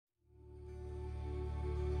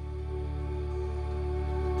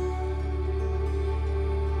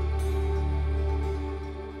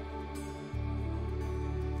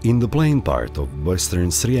In the plain part of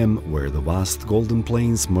Vukovar-Srijem, where the vast golden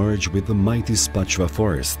plains merge with the mighty Spačva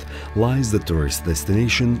forest, lies the tourist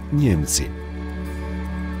destination Nijemci.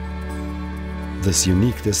 This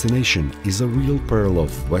unique destination is a real pearl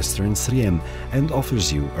of Western Srijem and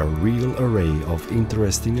offers you a real array of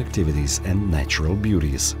interesting activities and natural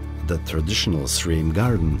beauties. The traditional Srijem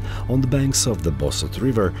garden on the banks of the Bosut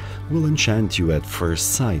River will enchant you at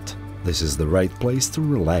first sight. This is the right place to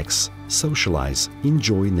relax, socialize,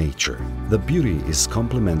 enjoy nature. The beauty is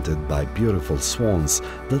complemented by beautiful swans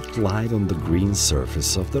that glide on the green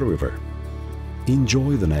surface of the river.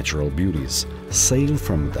 Enjoy the natural beauties. Sail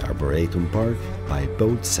from the Arboretum Park by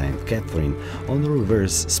boat St. Catherine on the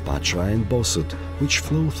rivers Spačva and Bosut, which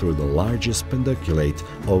flow through the largest pendiculate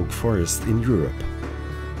oak forest in Europe.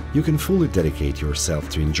 You can fully dedicate yourself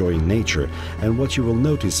to enjoying nature, and what you will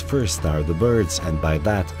notice first are the birds, and by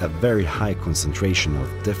that a very high concentration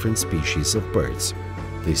of different species of birds.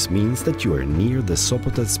 This means that you are near the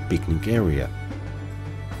Sopotac picnic area.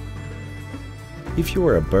 If you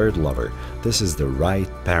are a bird lover, this is the right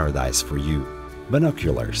paradise for you.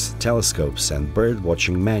 Binoculars, telescopes and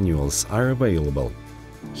bird-watching manuals are available.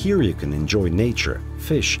 Here you can enjoy nature,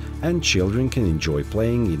 fish, and children can enjoy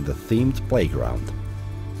playing in the themed playground.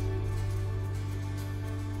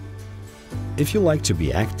 If you like to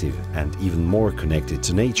be active and even more connected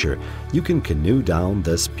to nature, you can canoe down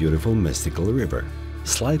this beautiful mystical river.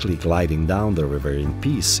 Slightly gliding down the river in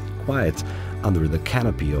peace, quiet, under the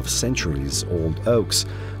canopy of centuries-old oaks,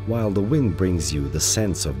 while the wind brings you the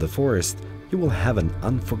scents of the forest, you will have an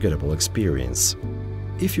unforgettable experience.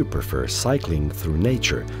 If you prefer cycling through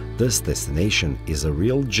nature, this destination is a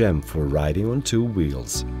real gem for riding on two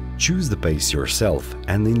wheels. Choose the pace yourself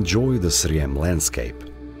and enjoy the Srijem landscape.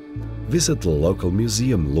 Visit the local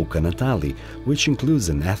museum Luka Natali, which includes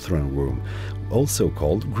an throne room, also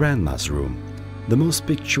called Grandma's Room. The most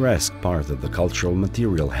picturesque part of the cultural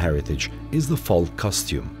material heritage is the folk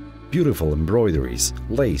costume. Beautiful embroideries,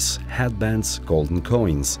 lace, headbands, golden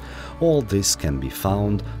coins – all this can be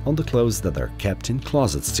found on the clothes that are kept in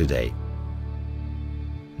closets today.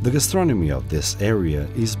 The gastronomy of this area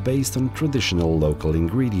is based on traditional local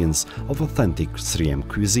ingredients of authentic Srijem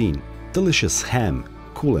cuisine. Delicious ham,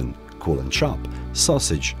 kulen chop,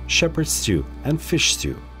 sausage, shepherd stew and fish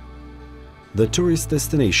stew. The tourist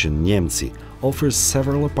destination Nijemci offers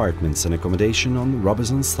several apartments and accommodation on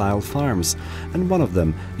Robinson-style farms, and one of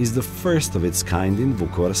them is the first of its kind in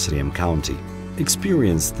Vukovar-Srijem County.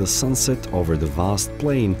 Experience the sunset over the vast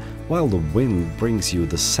plain while the wind brings you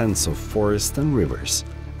the scents of forest and rivers,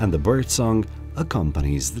 and the birdsong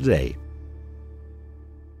accompanies the day.